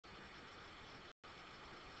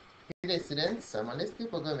Good day, students. On this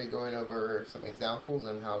clip, we're going to be going over some examples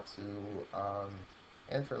on how to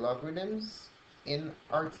enter logarithms in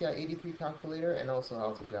RTI 83 calculator and also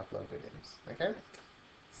how to graph logarithms. Okay?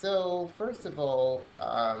 So, first of all,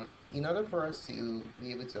 in order for us to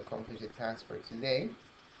be able to accomplish the task for today,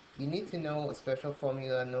 you need to know a special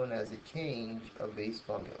formula known as a change of base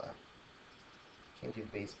formula. Change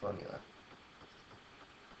of base formula.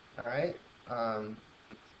 Alright?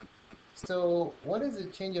 So what is a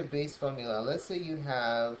change of base formula? Let's say you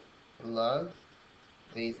have log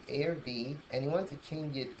base a or b and you want to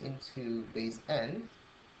change it into base n.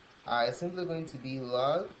 It's simply going to be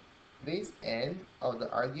log base n of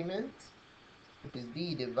the argument, which is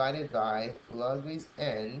b, divided by log base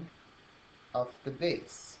n of the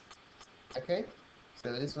base. Okay,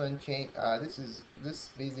 so this one change. This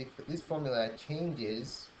formula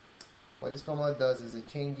changes. What this formula does is it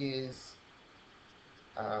changes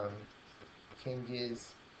um,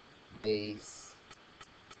 base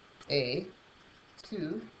a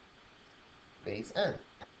to base n.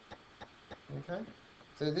 Okay,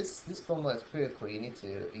 so this formula is critical. You need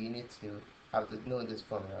to have to know this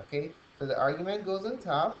formula. Okay, so the argument goes on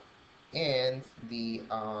top, and the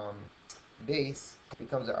base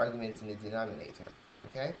becomes the argument in the denominator.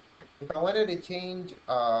 Okay, if I wanted to change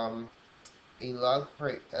a log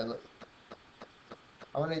for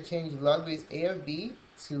I want to change log base a of b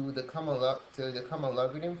to the common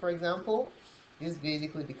logarithm, for example. This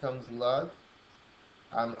basically becomes log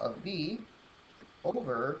of b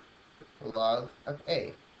over log of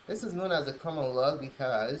a. This is known as a common log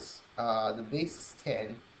because the base is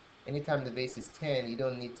 10. Anytime the base is 10, you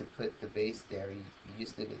don't need to put the base there. You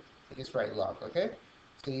just leave it. You just write log, okay?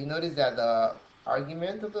 So you notice that the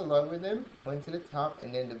argument of the logarithm went to the top,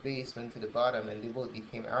 and then the base went to the bottom, and they both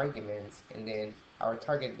became arguments. And then our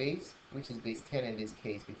target base, which is base 10 in this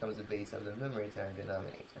case, becomes the base of the numerator and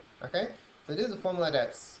denominator, okay? So this is a formula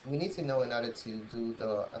that we need to know in order to do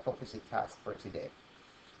the accomplish the task for today.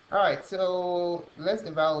 Alright, so let's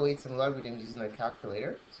evaluate some logarithms using a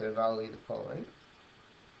calculator. So evaluate the following.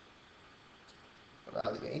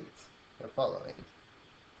 Evaluate the following.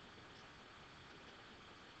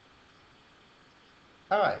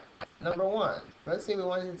 Alright, number one. Let's say we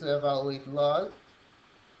wanted to evaluate log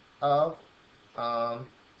of 5.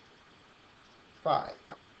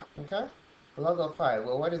 Okay? Log of 5.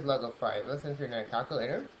 Well, what is log of 5? Let's enter in our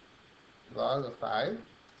calculator. Log of 5.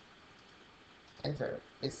 Enter.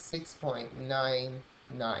 Is 6.99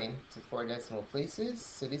 to 4 decimal places.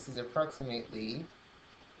 So this is approximately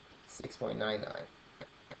 6.99.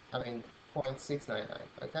 I mean 0.699.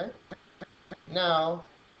 Okay? Now,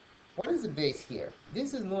 what is the base here?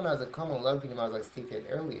 This is known as a common logarithm, as I stated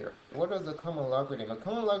earlier. What is a common logarithm? A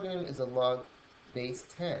common logarithm is a log base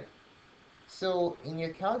 10. So in your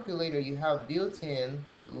calculator, you have built-in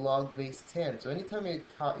log base 10. So anytime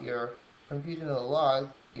you're computing a log,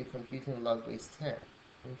 you're computing log base 10.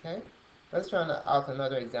 Okay? Let's try out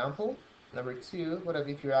another example. Number 2, what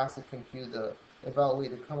if you're asked to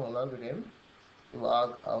evaluate the common logarithm,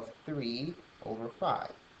 log of 3 over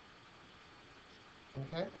 5.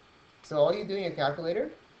 Okay? So all you do in your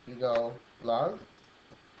calculator, you go log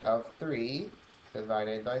of 3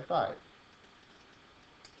 divided by 5.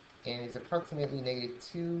 And it's approximately negative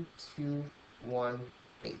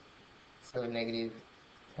 2218. So negative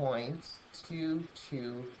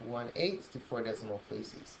 0.2218 to 4 decimal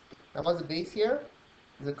places. Now what's the base here?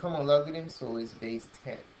 It's a common logarithm, so it's base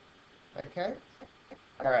 10. Okay?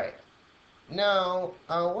 Alright. Now,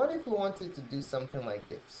 what if we wanted to do something like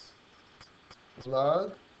this?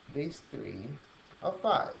 Log base 3 of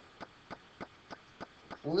 5.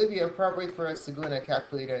 Will it be appropriate for us to go in a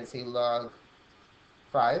calculator and say log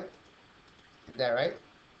 5? Is that right?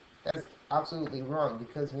 That's absolutely wrong,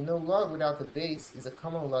 because we know log without the base is a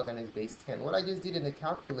common log and it's base 10. What I just did in the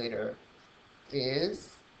calculator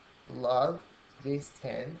is log base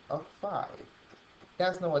 10 of 5.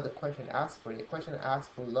 That's not what the question asked for. The question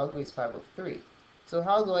asked for log base 5 of 3. So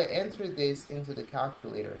how do I enter this into the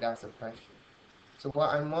calculator? That's the question. So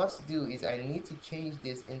what I must do is I need to change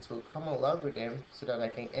this into a common logarithm so that I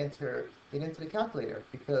can enter it into the calculator,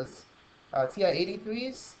 because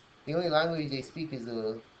TI-83s, the only language they speak is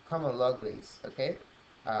a common log base, okay?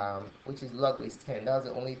 Which is log base 10. That's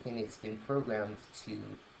the only thing it's been programmed to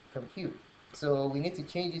compute. So we need to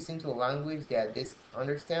change this into a language that this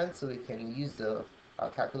understands so we can use the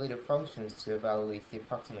calculator functions to evaluate the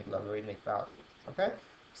approximate logarithmic value, okay?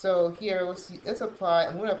 So here, let's apply,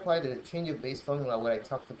 I'm going to apply the change of base formula, what I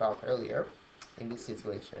talked about earlier in this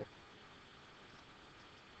situation.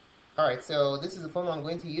 Alright, so this is the formula I'm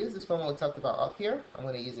going to use. This formula we talked about up here. I'm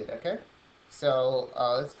going to use it, okay? So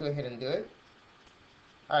let's go ahead and do it.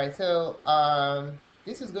 Alright, so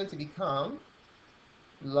this is going to become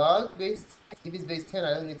log base, if it's base 10,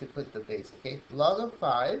 I don't need to put the base, okay? Log of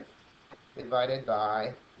 5 divided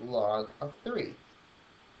by log of 3.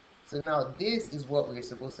 So now this is what we're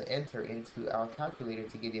supposed to enter into our calculator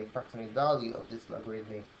to get the approximate value of this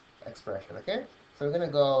logarithmic expression, okay? So we're going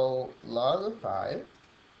to go log of 5,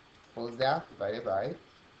 close that, divided by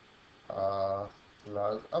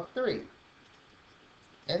log of 3.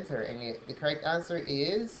 Enter, and the correct answer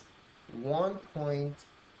is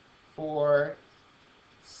 1.465.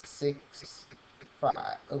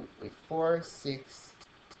 Oh, wait,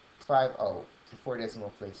 4650 to 4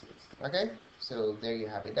 decimal places. Okay, so there you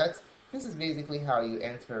have it. This is basically how you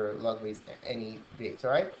enter log base any base.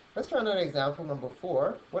 All right, let's try another example, number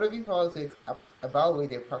 4. What if you call it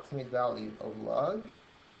evaluate the approximate value of log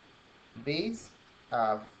base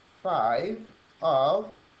 5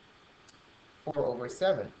 of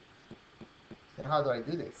 4/7. And how do I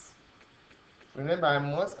do this? Remember, I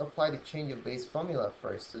must apply the change of base formula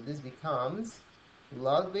first. So this becomes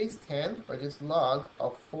log base 10, or just log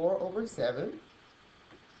of 4/7,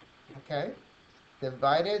 okay,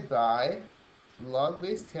 divided by log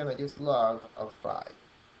base 10, or just log of 5.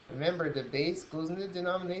 Remember, the base goes in the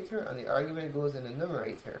denominator and the argument goes in the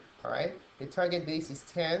numerator, all right? The target base is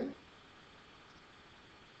 10,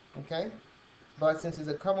 okay? But since it's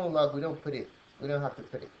a common log, we don't have to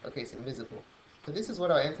put it. Okay, it's invisible. So this is what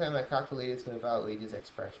I'll enter in my calculator to evaluate this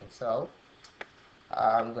expression. So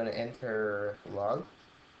I'm going to enter log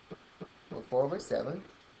of 4/7.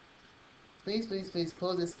 Please, please, please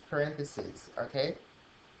close this parenthesis, okay?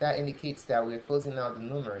 That indicates that we're closing out the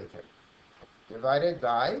numerator. Divided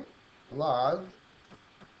by log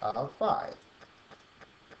of 5.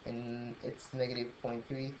 And it's negative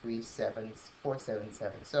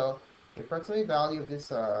 0.337477. So the approximate value of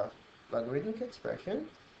this logarithmic expression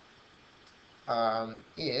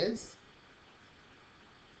is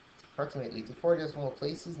approximately, to 4 decimal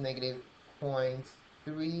places, negative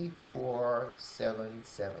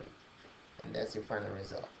 0.3477. And that's your final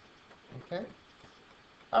result. Okay?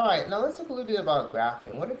 Alright, now let's talk a little bit about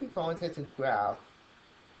graphing. What if I wanted to graph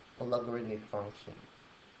a logarithmic function?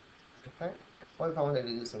 Okay? What if I wanted to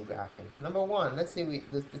do some graphing? Number 1, let's say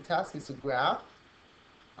the task is to graph.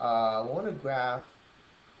 We want to graph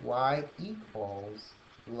y equals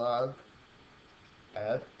log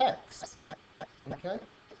of x. Okay?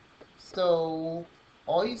 So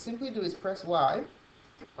all you simply do is press Y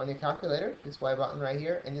on your calculator, this Y button right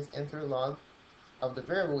here, and just enter log of the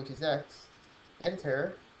variable, which is x.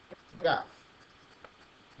 Enter graph.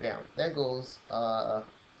 Down. There goes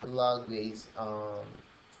log base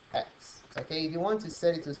x. Okay, if you want to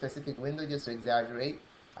set it to a specific window just to exaggerate,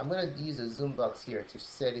 I'm going to use a zoom box here to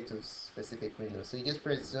set it to a specific window. So you just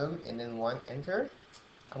press zoom and then 1, enter.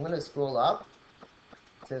 I'm going to scroll up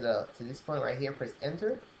to this point right here, press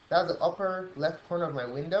enter. That's the upper left corner of my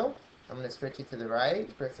window. I'm going to stretch it to the right,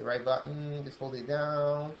 press the right button, just hold it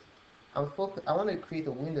down. I want to create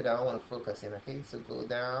a window that I want to focus in, okay? So go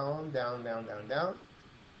down, down, down, down, down.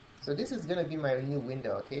 So this is going to be my new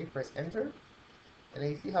window, okay? Press enter. And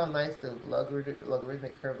then you see how nice the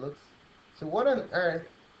logarithmic curve looks? So what on earth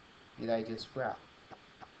did I just graph?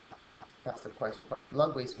 That's the question.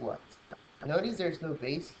 Log base what? Notice there's no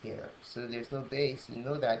base here. So there's no base. You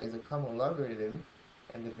know that is a common logarithm,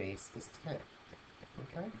 and the base is 10.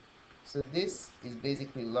 Okay? So this is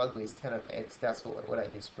basically log base 10 of x. That's what I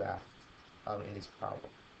just graphed in this problem.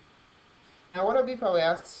 Now what if I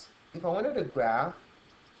asked, if I wanted to graph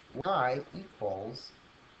y equals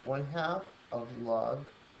 1/2 of log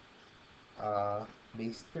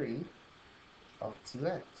base 3 of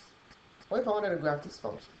 2x. What if I wanted to graph this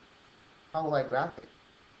function? How will I graph it?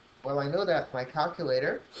 Well, I know that my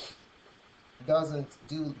calculator doesn't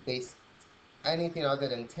do base anything other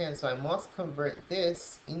than 10, so I must convert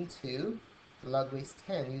this into log base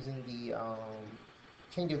 10 using the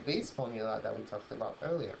change of base formula that we talked about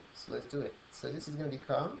earlier. So let's do it. So this is going to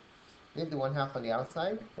become, leave the 1/2 on the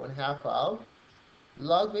outside, 1/2 of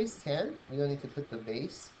log base 10, we don't need to put the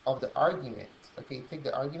base of the argument. Okay, take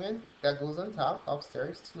the argument that goes on top,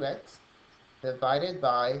 upstairs, 2x, divided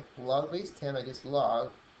by log base 10, or just log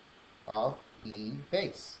of the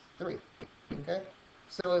base, 3. Okay,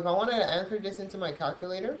 so if I wanted to enter this into my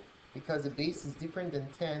calculator, because the base is different than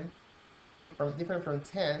 10, different from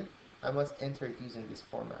 10, I must enter it using this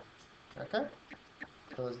format. Okay,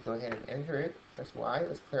 so let's go ahead and enter it. Press Y,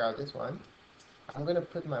 let's clear out this one. I'm going to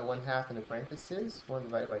put my 1/2 in the parentheses, 1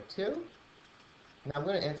 divided by 2. Now I'm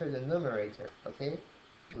going to enter the numerator, okay?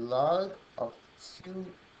 Log of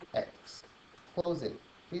 2x. Close it.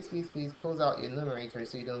 Please, please, please close out your numerator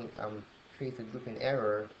so you don't create a grouping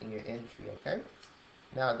error in your entry, okay?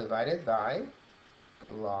 Now divided by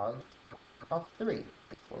log of 3.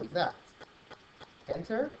 What was that?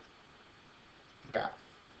 Enter, graph.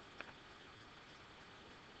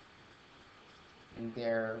 And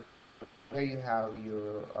there you have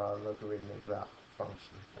your logarithmic graph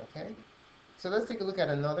function. Okay. So let's take a look at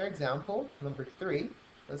another example, number 3.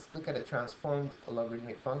 Let's look at a transformed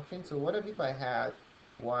logarithmic function. So what if I had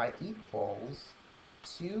y equals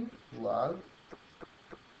 2 log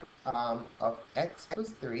of x plus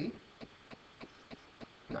 3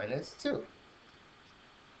 minus 2.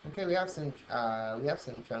 Okay, we have some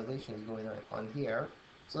translations going on here.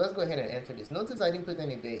 So let's go ahead and enter this. Notice I didn't put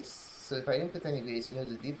any base. So if I didn't put any base, you know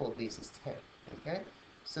the default base is 10. Okay,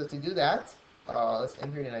 so to do that, let's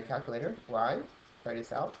enter it in a calculator. Y, try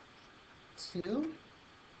this out. 2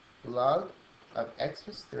 log of x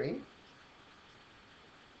plus 3.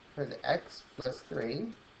 For the x plus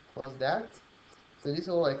 3, close that. So this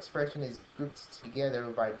whole expression is grouped together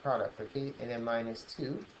by product, okay? And then minus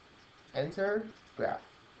 2. Enter, graph.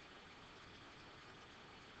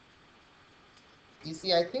 You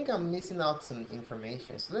see, I think I'm missing out some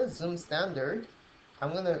information. So let's zoom standard.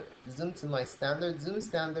 I'm going to zoom to my standard. Zoom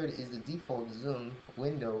standard is the default zoom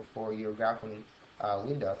window for your graphing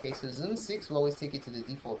window, okay? So zoom 6 will always take you to the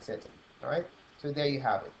default setting, all right? So there you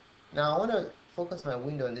have it. Now I want to focus my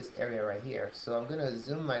window in this area right here. So I'm going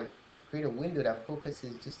to create a window that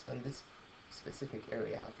focuses just on this specific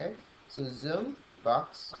area, okay? So zoom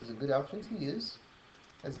box is a good option to use.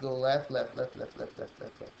 Let's go left, left, left, left, left, left,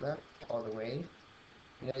 left, left, left, all the way.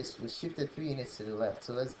 You know, we shifted 3 units to the left,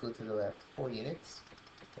 so let's go to the left 4 units,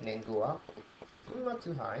 and then go up, not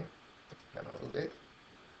too high, down a little bit.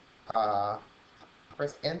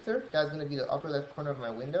 Press enter. That's going to be the upper left corner of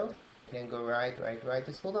my window, and then go right, right, right.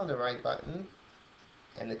 Just hold on the right button,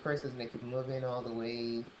 and the cursor is going to keep moving all the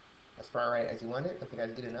way as far right as you want it. Okay,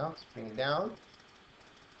 that's good enough. Just bring it down,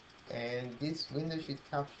 and this window should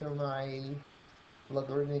capture my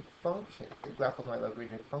logarithmic function, the graph of my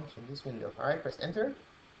logarithmic function, this window. Alright, press enter.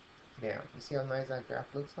 There. You see how nice that graph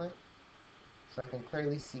looks like? So I can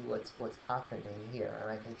clearly see what's happening here, and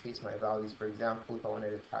I can trace my values. For example, if I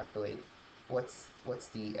wanted to calculate what's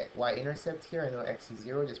the y-intercept here, I know x is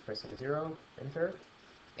 0, just press 0, enter,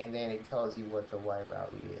 and then it tells you what the y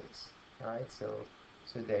value is. Alright, so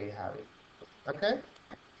there you have it. Okay?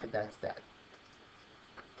 So that's that.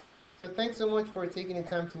 So thanks so much for taking the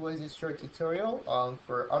time to watch this short tutorial.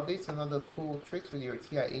 For updates and other cool tricks with your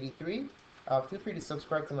TI-83, feel free to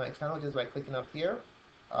subscribe to my channel just by clicking up here.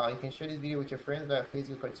 You can share this video with your friends via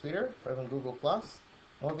Facebook or Twitter or even Google+.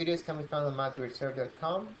 More videos can be found on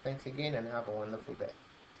mathgotserved.com. Thanks again and have a wonderful day.